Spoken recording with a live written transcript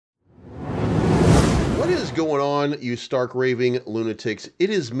is going on, you stark raving lunatics? It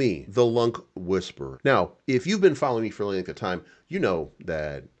is me, the Lunk Whisperer. Now, if you've been following me for any length of time, you know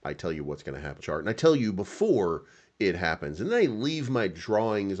that I tell you what's going to happen chart, and I tell you before it happens, and then I leave my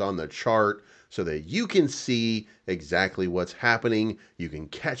drawings on the chart so that you can see exactly what's happening. You can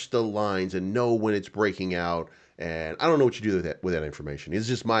catch the lines and know when it's breaking out. And I don't know what you do with that information. It's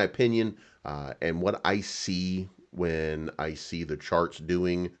just my opinion and what I see when I see the charts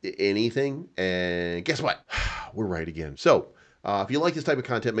doing anything. And guess what? We're right again. So if you like this type of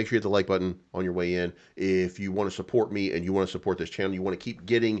content, make sure you hit the like button on your way in. If you want to support me and you want to support this channel, you want to keep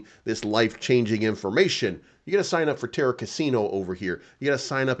getting this life-changing information, you got to sign up for Terra Casino over here. You got to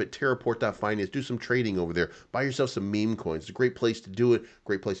sign up at Terra.finance, do some trading over there. Buy yourself some meme coins. It's a great place to do it.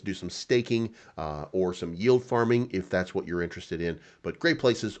 Great place to do some staking or some yield farming if that's what you're interested in. But great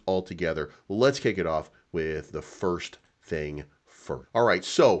places altogether. Let's kick it off with the first thing first. All right,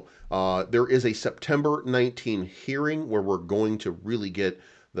 so there is a September 19 hearing where we're going to really get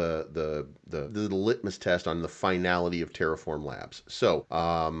the litmus test on the finality of Terraform Labs. So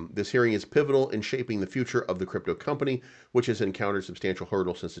this hearing is pivotal in shaping the future of the crypto company, which has encountered substantial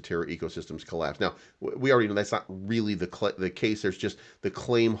hurdles since the Terra ecosystem's collapse. Now, we already know that's not really the case. There's just the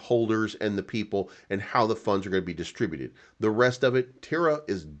claim holders and the people and how the funds are going to be distributed. The rest of it, Terra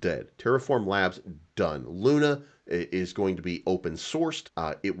is dead. Terraform Labs, done. Luna is going to be open sourced.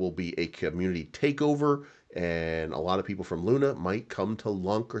 It will be a community takeover, and a lot of people from Luna might come to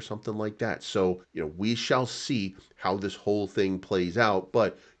Lunc or something like that. So, you know, we shall see how this whole thing plays out,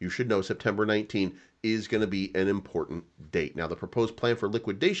 but you should know September 19 is going to be an important date. Now, the proposed plan for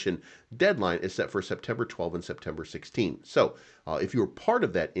liquidation deadline is set for September 12 and September 16. So if you're part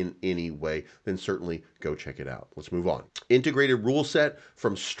of that in any way, then certainly go check it out. Let's move on. Integrated rule set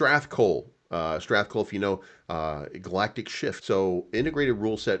from Strathcole. Strathcole, if you know, Galactic Shift. So integrated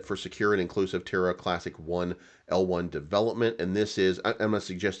rule set for secure and inclusive Terra Classic 1 L1 development. And this is, I'm going to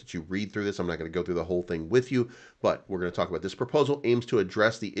suggest that you read through this. I'm not going to go through the whole thing with you, but we're going to talk about this proposal aims to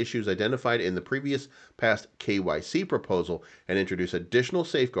address the issues identified in the previous past KYC proposal and introduce additional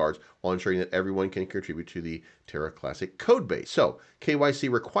safeguards while ensuring that everyone can contribute to the Terra Classic code base. So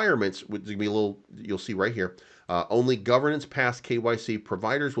KYC requirements would be a little, you'll see right here. Only governance past KYC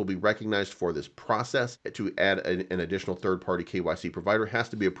providers will be recognized for this process. To add an additional third-party KYC provider has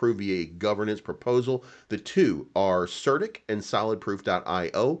to be approved via a governance proposal. The two are Certic and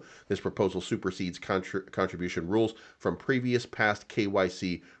SolidProof.io. This proposal supersedes contribution rules from previous past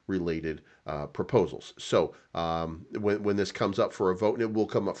KYC related proposals. So when this comes up for a vote, and it will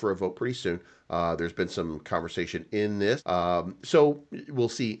come up for a vote pretty soon, there's been some conversation in this. So we'll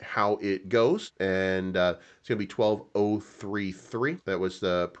see how it goes. And it's going to be 12033. That was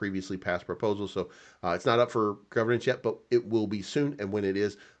the previously passed proposal. So it's not up for governance yet, but it will be soon. And when it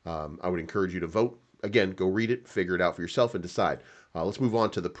is, I would encourage you to vote. Again, go read it, figure it out for yourself, and decide. Let's move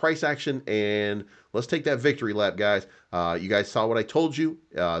on to the price action, and let's take that victory lap, guys. You guys saw what I told you,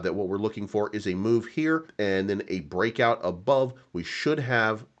 that what we're looking for is a move here and then a breakout above. We should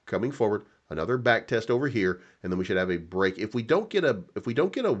have, coming forward, another back test over here, and then we should have a break. If we don't get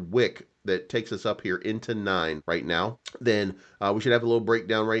a wick that takes us up here into 9 right now, then we should have a little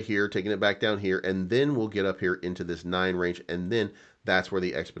breakdown right here, taking it back down here, and then we'll get up here into this 9 range, and then that's where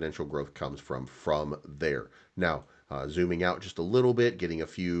the exponential growth comes from there. Now, zooming out just a little bit, getting a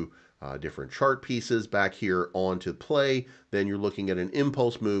few different chart pieces back here onto play, then you're looking at an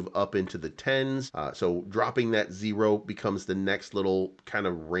impulse move up into the 10s. So dropping that 0 becomes the next little kind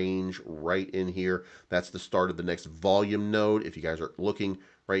of range right in here. That's the start of the next volume node. If you guys are looking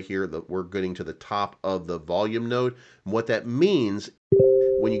right here, we're getting to the top of the volume node. And what that means,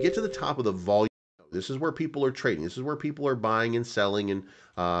 when you get to the top of the volume, this is where people are trading. This is where people are buying and selling, and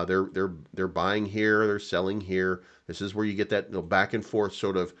they're buying here, they're selling here. This is where you get that back and forth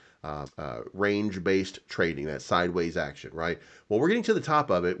sort of range-based trading, that sideways action, right? Well, we're getting to the top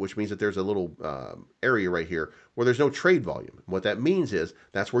of it, which means that there's a little area right here where there's no trade volume. What that means is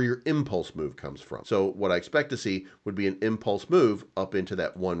that's where your impulse move comes from. So what I expect to see would be an impulse move up into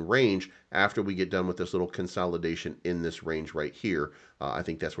that 1 range after we get done with this little consolidation in this range right here. I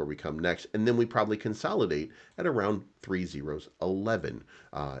think that's where we come next. And then we probably consolidate at around 3011.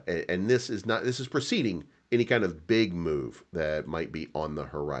 And this is preceding any kind of big move that might be on the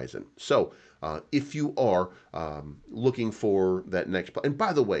horizon. So if you are looking for that next, and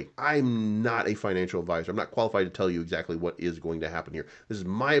by the way, I'm not a financial advisor. I'm not qualified to tell you exactly what is going to happen here. This is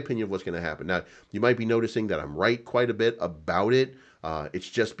my opinion of what's going to happen. Now, you might be noticing that I'm right quite a bit about it. It's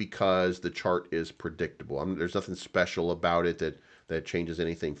just because the chart is predictable. There's nothing special about it that changes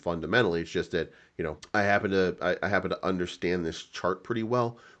anything fundamentally. It's just that, I happen to understand this chart pretty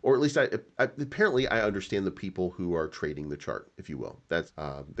well, or at least apparently I understand the people who are trading the chart, if you will. That's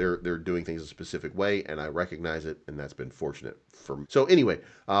they're doing things a specific way, and I recognize it, and that's been fortunate for me. So anyway,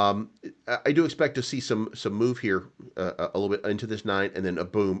 I do expect to see some move here a little bit into this 9, and then a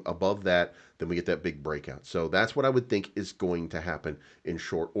boom above that. Then we get that big breakout. So that's what I would think is going to happen in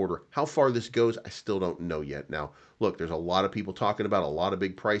short order. How far this goes, I still don't know yet. Now, look, there's a lot of people talking about a lot of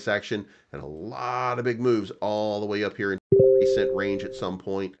big price action and a lot of big moves all the way up here in 3-cent range at some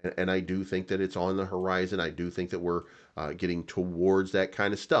point. And I do think that it's on the horizon. I do think that we're getting towards that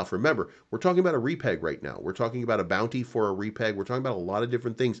kind of stuff. Remember, we're talking about a repeg right now. We're talking about a bounty for a repeg. We're talking about a lot of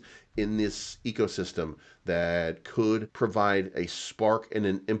different things in this ecosystem that could provide a spark and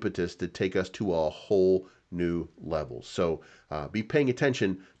an impetus to take us to a whole new level. So be paying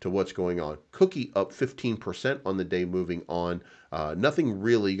attention to what's going on. Cookie up 15% on the day, moving on. Nothing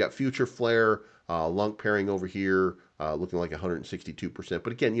really. You got Future Flare, Lunc pairing over here, looking like 162%.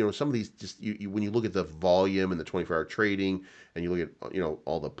 But again, some of these just when you look at the volume and the 24-hour trading, and you look at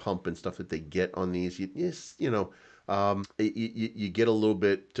all the pump and stuff that they get on these, you get a little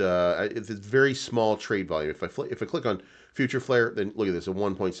bit. It's a very small trade volume. If I click on Future Flare, then look at this: a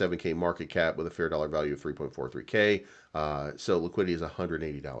 1.7K market cap with a fair dollar value of 3.43K. So liquidity is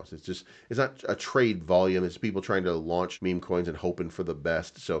 $180. It's not a trade volume. It's people trying to launch meme coins and hoping for the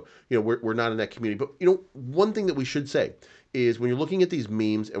best. So we're not in that community. But one thing that we should say is when you're looking at these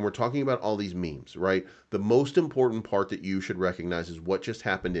memes, and we're talking about all these memes, right? The most important part that you should recognize is what just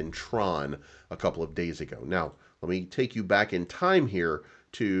happened in Tron a couple of days ago. Now, let me take you back in time here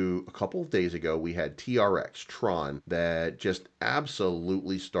to a couple of days ago. We had TRX, Tron, that just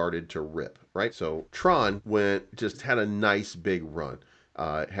absolutely started to rip, right? So Tron just had a nice big run.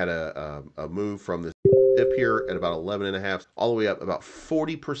 Had a move from this dip here at about 11.5 all the way up about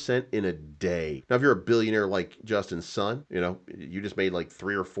 40% in a day. Now, if you're a billionaire like Justin's son, you just made like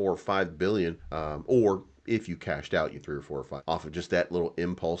 3 or 4 or 5 billion, or if you cashed out, you 3 or 4 or 5 off of just that little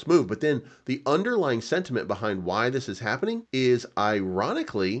impulse move. But then the underlying sentiment behind why this is happening is,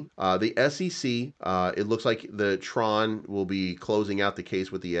 ironically, the SEC, it looks like the Tron will be closing out the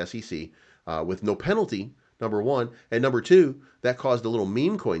case with the SEC with no penalty, number one. And number two, that caused a little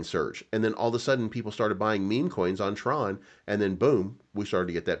meme coin surge. And then all of a sudden, people started buying meme coins on Tron. And then boom, we started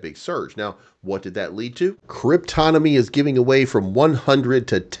to get that big surge. Now, what did that lead to? Cryptonomy is giving away from $100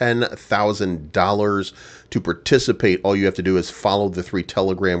 to $10,000 to participate. All you have to do is follow the 3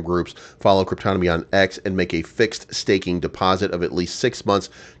 Telegram groups, follow Cryptonomy on X, and make a fixed staking deposit of at least 6 months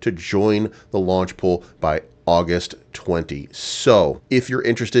to join the launch pool by August 20. So if you're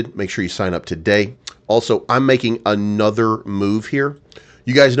interested, make sure you sign up today. Also, I'm making another move here.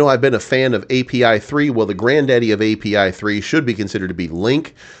 You guys know I've been a fan of API 3. Well, the granddaddy of API 3 should be considered to be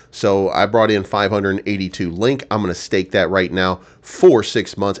Link. So I brought in 582 Link. I'm going to stake that right now for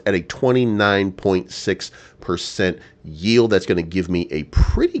 6 months at a 29.6% yield. That's going to give me a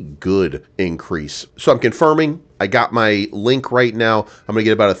pretty good increase. So I'm confirming I got my Link right now. I'm going to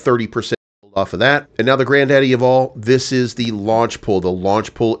get about a 30% off of that. And now the granddaddy of all, this is the launch pool. The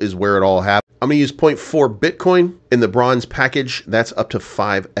launch pool is where it all happens. I'm going to use 0.4 Bitcoin in the bronze package. That's up to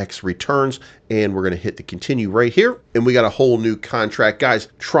 5x returns. And we're going to hit the continue right here. And we got a whole new contract. Guys,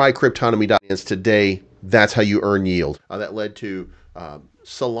 try Cryptonomy.finance today. That's how you earn yield. That led to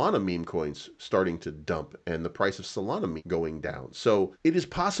Solana meme coins starting to dump and the price of Solana meme going down. So it is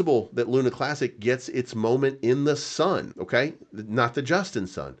possible that Luna Classic gets its moment in the sun, okay? Not the Justin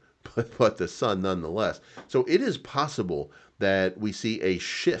sun, but the sun nonetheless. So it is possible that we see a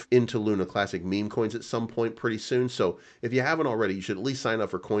shift into Luna Classic meme coins at some point pretty soon. So if you haven't already, you should at least sign up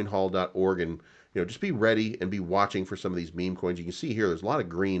for coinhall.org and just be ready and be watching for some of these meme coins. You can see here there's a lot of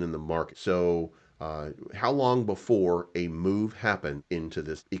green in the market. So how long before a move happened into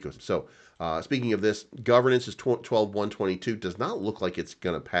this ecosystem? So speaking of this, governance is 12.122. Does not look like it's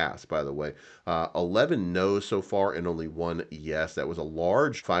going to pass, by the way. 11 no's so far and only 1 yes. That was a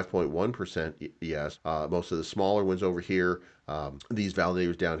large 5.1% yes. Most of the smaller ones over here, these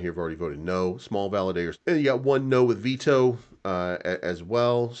validators down here have already voted no. Small validators. And you got 1 no with veto as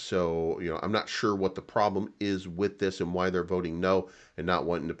well. So, I'm not sure what the problem is with this and why they're voting no and not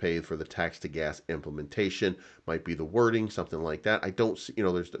wanting to pay for the tax to gas implementation. Might be the wording, something like that. I don't see,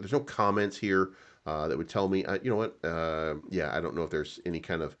 there's no comments here that would tell me, you know what? Yeah, I don't know if there's any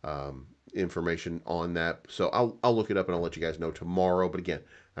kind of information on that. So I'll look it up and I'll let you guys know tomorrow. But again,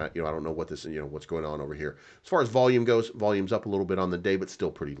 I don't know what this, what's going on over here. As far as volume goes, volume's up a little bit on the day, but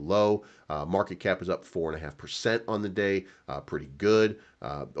still pretty low. Market cap is up 4.5% on the day, pretty good.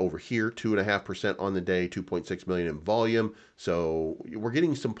 Over here, 2.5% on the day, 2.6 million in volume. So we're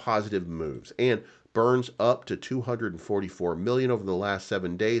getting some positive moves. And burns up to 244 million over the last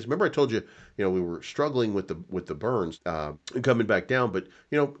 7 days. Remember, I told you, we were struggling with the burns coming back down, but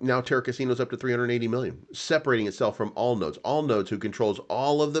now Terra Casino's up to 380 million, separating itself from all nodes. All nodes, who controls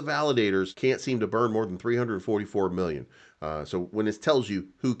all of the validators, can't seem to burn more than 344 million. So when it tells you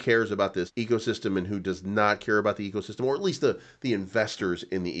who cares about this ecosystem and who does not care about the ecosystem, or at least the investors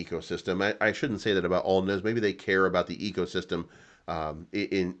in the ecosystem, I shouldn't say that about all nodes. Maybe they care about the ecosystem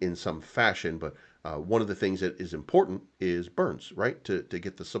in some fashion, but one of the things that is important is burns, right? To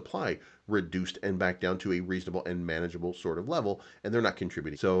get the supply reduced and back down to a reasonable and manageable sort of level, and they're not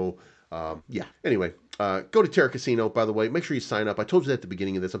contributing. So yeah, anyway, go to Terra Casino, by the way. Make sure you sign up. I told you that at the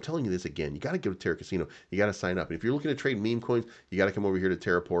beginning of this. I'm telling you this again. You got to go to Terra Casino. You got to sign up. And if you're looking to trade meme coins, you got to come over here to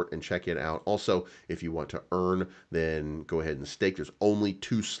Terraport and check it out. Also, if you want to earn, then go ahead and stake. There's only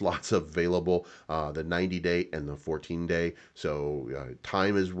 2 slots available, the 90-day and the 14-day. So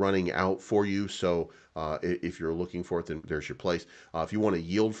time is running out for you. So if you're looking for it, then there's your place. If you want to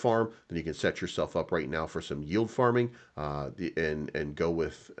yield farm, then you can set yourself up right now for some yield farming and go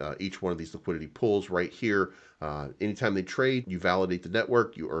with each one of these liquidity pools right here. Anytime they trade, you validate the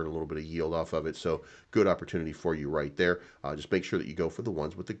network, you earn a little bit of yield off of it. So good opportunity for you right there. Just make sure that you go for the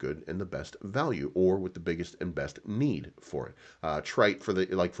ones with the good and the best value, or with the biggest and best need for it. Trite for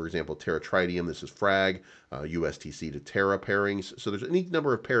for example, Terra Tritium. This is Frag, USTC to Terra pairings. So there's any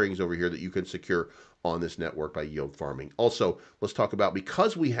number of pairings over here that you can secure on this network by yield farming. Also, let's talk about,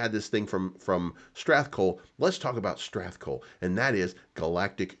 because we had this thing from Strathcole, let's talk about Strathcole, and that is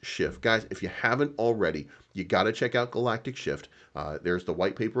Galactic Shift. Guys, if you haven't already, you got to check out Galactic Shift. There's the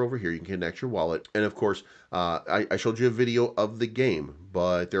white paper over here. You can connect your wallet. And of course, I showed you a video of the game,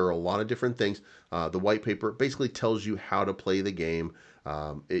 but there are a lot of different things. The white paper basically tells you how to play the game.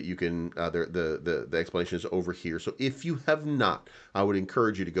 You can the explanation is over here. So if you have not, I would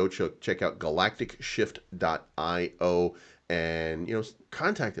encourage you to go check out galacticshift.io and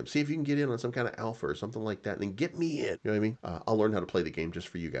contact them. See if you can get in on some kind of alpha or something like that, and then get me in. You know what I mean? I'll learn how to play the game just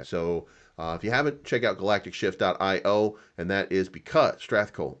for you guys. So if you haven't, check out galacticshift.io, and that is because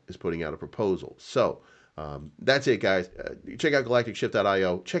Strathcole is putting out a proposal. So that's it, guys. Check out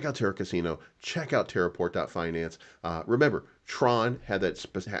galacticshift.io, check out Terra Casino, check out Terraport.finance. Remember, Tron had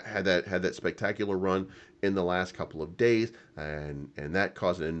that spectacular run in the last couple of days, and that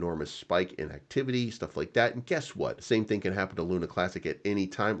caused an enormous spike in activity, stuff like that. And guess what? Same thing can happen to Luna Classic at any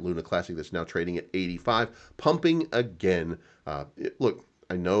time. Luna Classic, that's now trading at 85, pumping again. Look,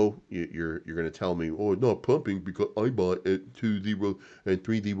 I know you're going to tell me, oh, it's not pumping because I bought at 2.0 and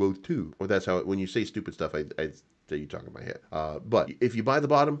 3.02. Or that's how, when you say stupid stuff, I say you talking in my head. But if you buy the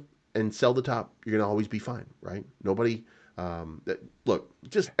bottom and sell the top, you're going to always be fine, right? Nobody, look,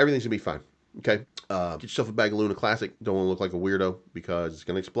 just everything's going to be fine. Okay, get yourself a bag of Luna Classic. Don't want to look like a weirdo, because it's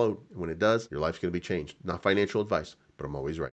going to explode. And when it does, your life's going to be changed. Not financial advice, but I'm always right.